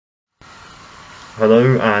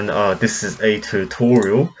Hello, and this is a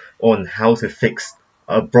tutorial on how to fix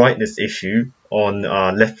a brightness issue on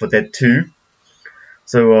Left 4 Dead 2.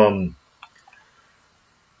 So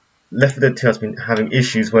Left 4 Dead 2 has been having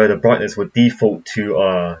issues where the brightness would default to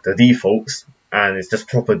the defaults, and it's just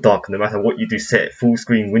proper dark. No matter what you do, set it full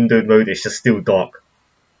screen windowed mode, it's just still dark.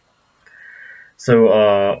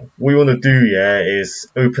 So what you want to do,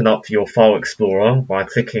 is open up your File Explorer by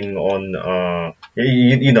clicking on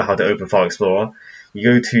you know how to open File Explorer.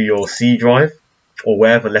 You go to your C drive or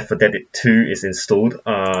wherever Left 4 Dead 2 is installed.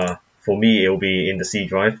 For me, it will be in the C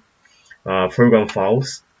drive. Program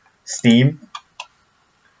files, Steam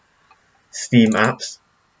apps,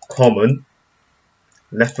 Common,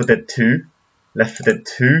 Left 4 Dead 2, Left 4 Dead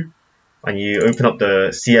 2, and you open up the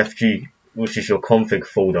CFG, which is your config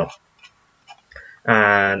folder,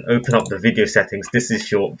 and open up the video settings. This is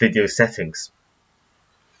your video settings.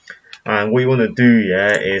 And what you want to do,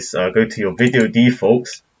 is go to your video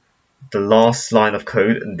defaults, the last line of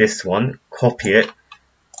code, this one, copy it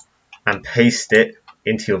and paste it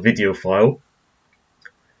into your video file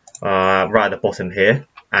right at the bottom here,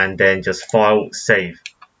 and then just file save.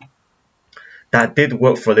 That did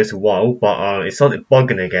work for a little while, but it started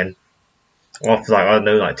bugging again after I don't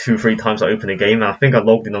know, 2-3 times I opened the game, and I think I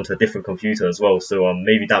logged in onto a different computer as well, so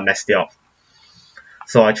maybe that messed it up.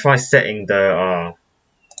 So I tried setting the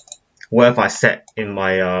whatever I set in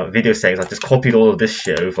my video settings. I just copied all of this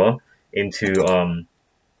shit over into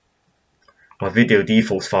my video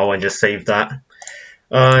defaults file and just saved that.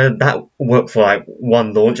 That worked for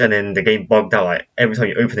one launch, and then the game bugged out. Every time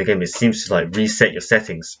you open the game, it seems to reset your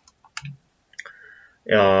settings.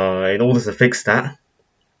 In order to fix that,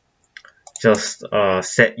 just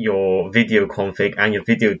set your video config and your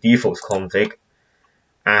video defaults config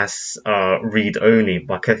as read only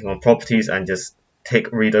by clicking on properties and just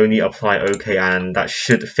tick read only, apply OK, and that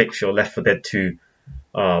should fix your Left 4 Dead 2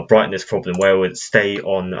 brightness problem, where it would stay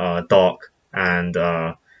on dark and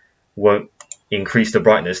won't increase the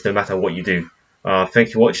brightness no matter what you do. Thank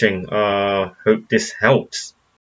you for watching. Hope this helps.